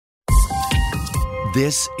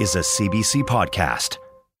This is a CBC podcast.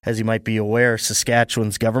 As you might be aware,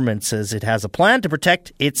 Saskatchewan's government says it has a plan to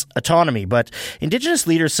protect its autonomy, but Indigenous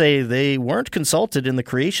leaders say they weren't consulted in the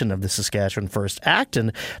creation of the Saskatchewan First Act,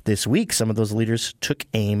 and this week some of those leaders took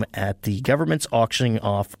aim at the government's auctioning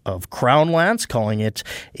off of Crown lands, calling it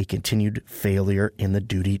a continued failure in the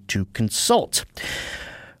duty to consult.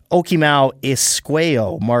 Okimau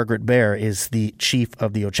Isqueo Margaret Bear is the chief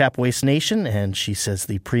of the Ochapwace Nation, and she says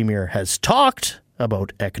the Premier has talked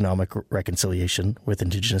about economic reconciliation with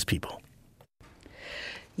Indigenous people.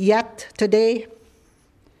 Yet today,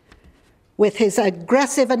 with his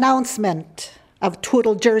aggressive announcement of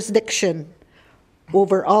total jurisdiction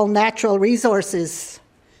over all natural resources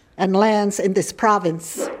and lands in this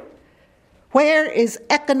province, where is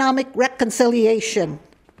economic reconciliation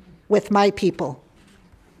with my people?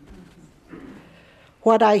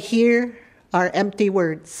 What I hear are empty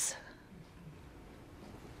words,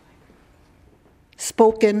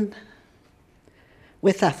 spoken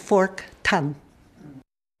with a forked tongue.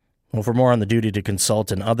 Well, for more on the duty to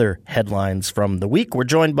consult and other headlines from the week, we're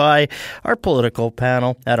joined by our political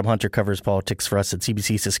panel. Adam Hunter covers politics for us at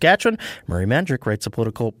CBC Saskatchewan. Murray Mandryk writes a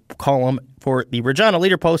political column for the Regina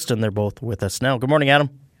Leader Post, and they're both with us now. Good morning,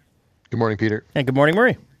 Adam. Good morning, Peter. And good morning,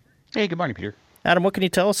 Murray. Hey, good morning, Peter. Adam, what can you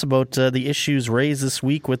tell us about the issues raised this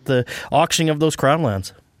week with the auctioning of those Crown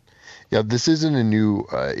lands? Yeah, this isn't a new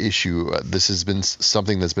issue. This has been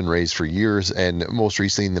something that's been raised for years, and most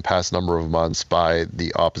recently in the past number of months by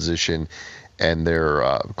the opposition and their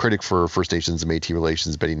critic for First Nations and Métis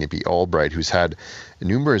relations, Betty Nippy Albright, who's had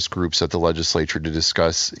numerous groups at the legislature to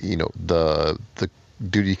discuss, the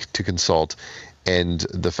duty to consult, and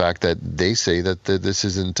the fact that they say that this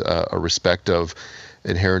isn't a respect of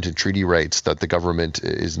inherent in treaty rights, that the government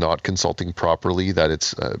is not consulting properly, that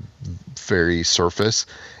it's very surface,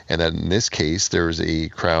 and that in this case there's a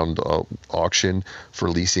Crown auction for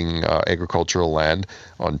leasing agricultural land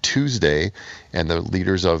on Tuesday, and the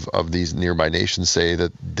leaders of these nearby nations say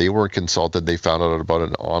that they weren't consulted. They found out about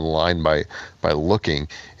it online by looking,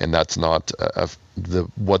 and that's not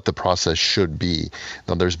what the process should be.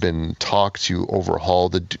 Now, there's been talk to overhaul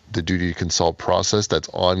the duty to consult process that's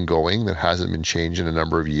ongoing, that hasn't been changed in a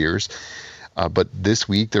number of years. But this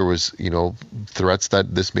week there was, threats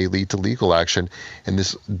that this may lead to legal action, and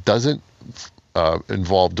this doesn't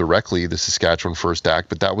involve directly the Saskatchewan First Act,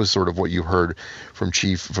 but that was sort of what you heard from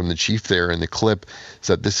the chief there in the clip, is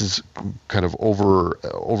that this is kind of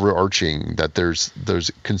overarching, that there's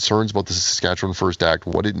concerns about the Saskatchewan First Act,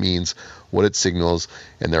 what it means, what it signals,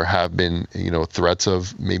 and there have been threats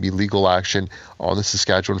of maybe legal action on the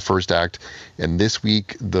Saskatchewan First Act. And this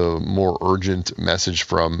week the more urgent message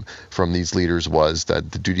from these leaders was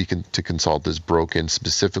that the duty to consult is broken,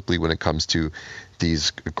 specifically when it comes to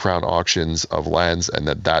these Crown auctions of lands, and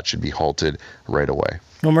that should be halted right away.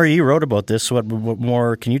 Well, Murray, you wrote about this. What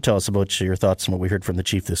more can you tell us about your thoughts on what we heard from the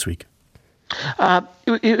chief this week?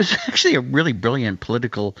 It was actually a really brilliant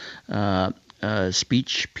political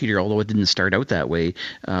speech, Peter, although it didn't start out that way.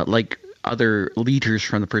 Like other leaders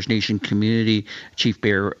from the First Nation community, Chief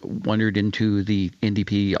Bear wandered into the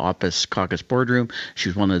NDP office caucus boardroom. She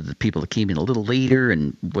was one of the people that came in a little later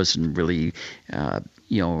and wasn't really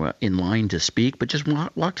in line to speak, but just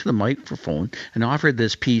walked to the microphone and offered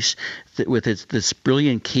this piece with this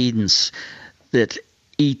brilliant cadence that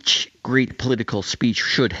each great political speech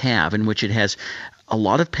should have, in which it has a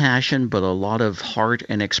lot of passion, but a lot of heart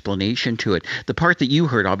and explanation to it. The part that you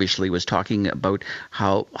heard, obviously, was talking about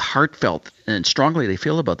how heartfelt and strongly they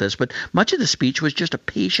feel about this, but much of the speech was just a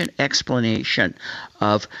patient explanation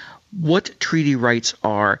of what treaty rights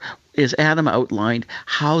are, as Adam outlined,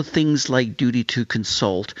 how things like duty to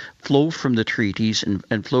consult flow from the treaties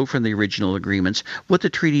and flow from the original agreements, what the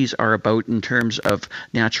treaties are about in terms of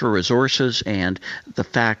natural resources, and the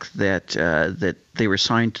fact that they were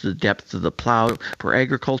signed to the depth of the plow for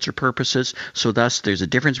agriculture purposes. So thus there's a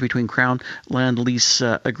difference between Crown land lease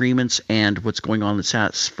agreements and what's going on in the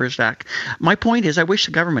SAS First Act. My point is, I wish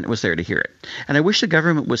the government was there to hear it. And I wish the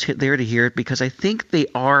government was there to hear it, because I think they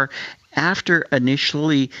are, after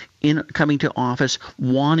initially coming to office,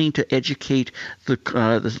 wanting to educate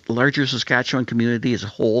the larger Saskatchewan community as a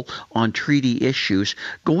whole on treaty issues,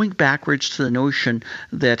 going backwards to the notion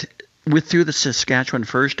that through the Saskatchewan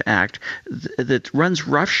First Act that runs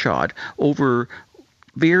roughshod over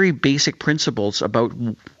very basic principles about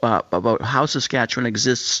how Saskatchewan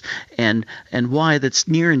exists and why that's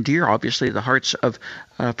near and dear, obviously, to the hearts of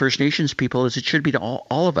First Nations people, as it should be to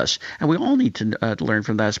all of us. And we all need to learn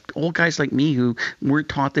from this. Old guys like me who weren't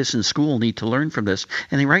taught this in school need to learn from this.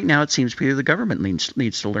 And then right now it seems, Peter, the government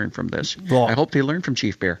needs to learn from this. Well, I hope they learn from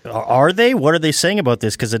Chief Bear. Are they? What are they saying about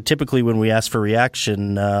this? Because typically when we ask for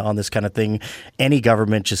reaction on this kind of thing, any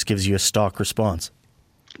government just gives you a stock response.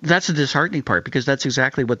 That's the disheartening part, because that's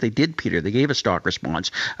exactly what they did, Peter. They gave a stock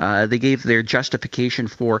response. They gave their justification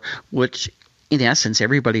for what, in essence,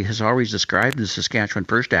 everybody has always described the Saskatchewan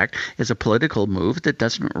First Act as a political move that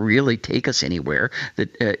doesn't really take us anywhere,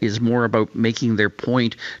 that is more about making their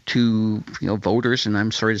point to voters, and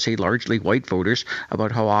I'm sorry to say largely white voters,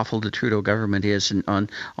 about how awful the Trudeau government is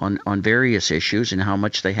on various issues and how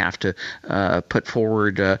much they have to put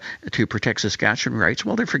forward to protect Saskatchewan rights.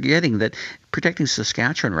 Well, they're forgetting that protecting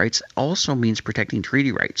Saskatchewan rights also means protecting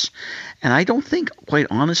treaty rights. And I don't think, quite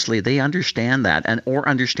honestly, they understand that or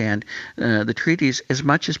understand the treaties as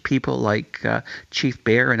much as people like Chief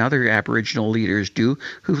Bear and other Aboriginal leaders do,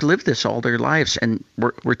 who've lived this all their lives and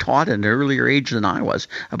were taught at an earlier age than I was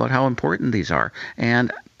about how important these are.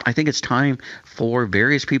 And I think it's time for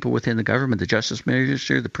various people within the government, the Justice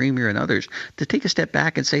Minister, the Premier, and others, to take a step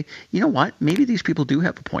back and say, you know what, maybe these people do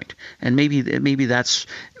have a point. And maybe that's,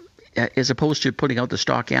 as opposed to putting out the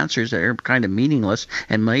stock answers that are kind of meaningless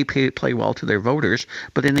and may play well to their voters,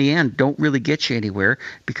 but in the end don't really get you anywhere,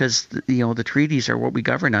 because the treaties are what we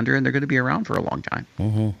govern under, and they're going to be around for a long time.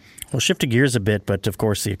 Mm-hmm. Well, shifting gears a bit, but of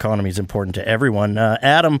course the economy is important to everyone.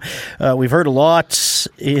 Adam, we've heard a lot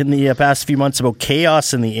in the past few months about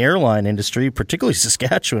chaos in the airline industry, particularly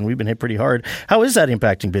Saskatchewan. We've been hit pretty hard. How is that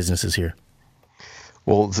impacting businesses here?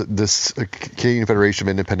 Well, this Canadian Federation of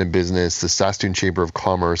Independent Business, the Saskatoon Chamber of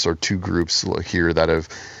Commerce are two groups here that have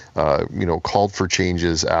called for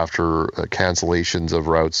changes after cancellations of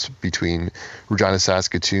routes between Regina,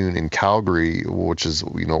 Saskatoon and Calgary, which is,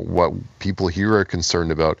 what people here are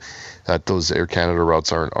concerned about, that those Air Canada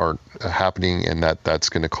routes aren't happening, and that's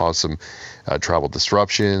going to cause some travel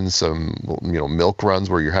disruptions, some, milk runs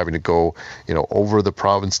where you're having to go, over the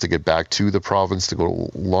province to get back to the province, to go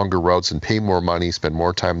longer routes and pay more money, spend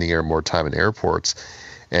more time in the air, more time in airports.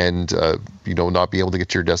 And not be able to get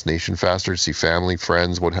to your destination faster, see family,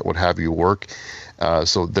 friends, what have you, work.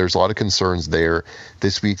 So there's a lot of concerns there.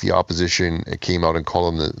 This week, the opposition came out and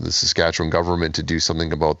called on the Saskatchewan government to do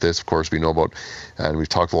something about this. Of course, we know about, and we've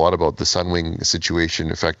talked a lot about the Sunwing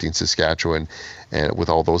situation affecting Saskatchewan, and with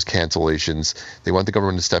all those cancellations, they want the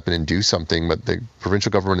government to step in and do something. But the provincial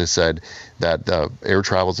government has said that air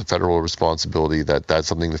travel is a federal responsibility, that's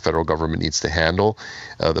something the federal government needs to handle.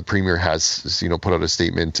 The Premier has, put out a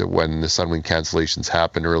statement when the Sunwing cancellations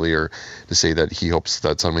happened earlier to say that he hopes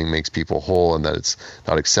that Sunwing makes people whole and that it's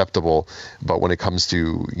not acceptable. But when it comes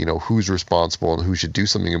to, who's responsible and who should do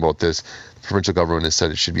something about this, the provincial government has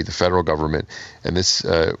said it should be the federal government. And this,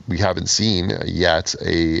 we haven't seen yet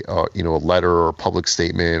a letter or a public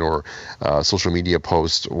statement or a social media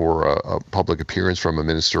post or a public appearance from a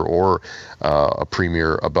minister or a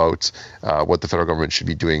premier about what the federal government should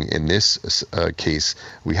be doing in this case.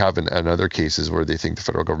 We have in other cases where they think the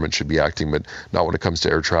federal government should be acting, but not when it comes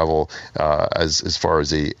to air travel, as far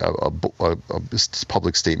as a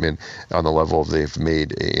public statement on the level they've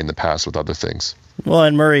made in the past with other things. Well,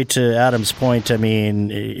 and Murray, to Adam's point, I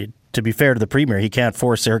mean, to be fair to the Premier, he can't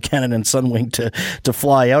force Air Canada and Sunwing to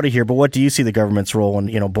fly out of here. But what do you see the government's role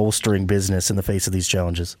in, bolstering business in the face of these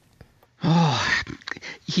challenges? Oh,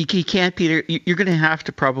 he can't, Peter. You're going to have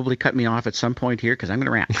to probably cut me off at some point here, because I'm going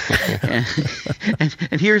to rant.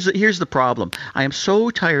 and here's the problem. I am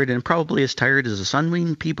so tired, and probably as tired as the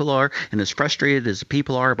Sunwing people are, and as frustrated as the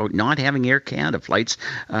people are about not having Air Canada flights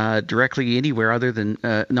directly anywhere other than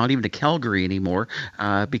not even to Calgary anymore,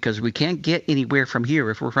 because we can't get anywhere from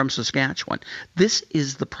here if we're from Saskatchewan. This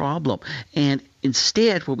is the problem. And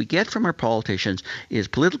instead, what we get from our politicians is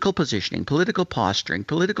political positioning, political posturing,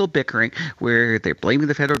 political bickering, where they're blaming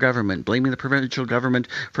the federal government, blaming the provincial government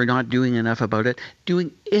for not doing enough about it,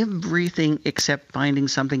 doing everything except finding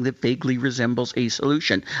something that vaguely resembles a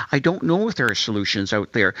solution. I don't know if there are solutions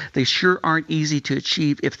out there. They sure aren't easy to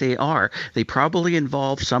achieve if they are. They probably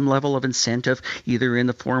involve some level of incentive, either in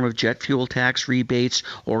the form of jet fuel tax rebates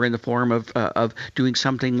or in the form of doing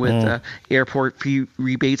something with airport fee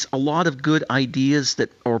rebates. A lot of good ideas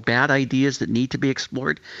or bad ideas that need to be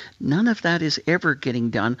explored. None of that is ever getting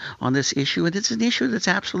done on this issue, and it's an issue that's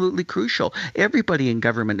absolutely crucial. Everybody in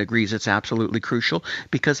government agrees it's absolutely crucial,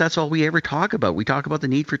 because because that's all we ever talk about. We talk about the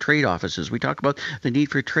need for trade offices. We talk about the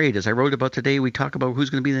need for trade. As I wrote about today, we talk about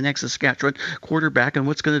who's going to be the next Saskatchewan quarterback, and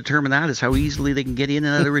what's going to determine that is how easily they can get in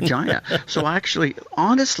and out of Regina. So actually,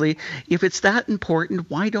 honestly, if it's that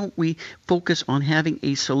important, why don't we focus on having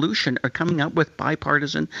a solution or coming up with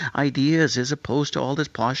bipartisan ideas as opposed to all this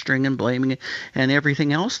posturing and blaming and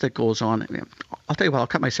everything else that goes on? I'll tell you what, I'll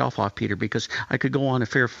cut myself off, Peter, because I could go on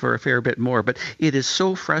for a fair bit more, but it is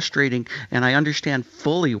so frustrating, and I understand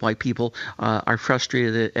fully why people are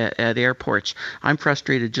frustrated at airports. I'm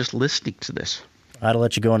frustrated just listening to this. I'd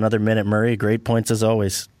let you go another minute, Murray. Great points as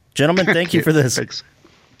always. Gentlemen, thank you for this. Thanks.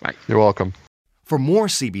 Bye. You're welcome. For more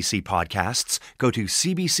CBC podcasts, go to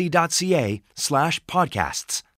cbc.ca/podcasts.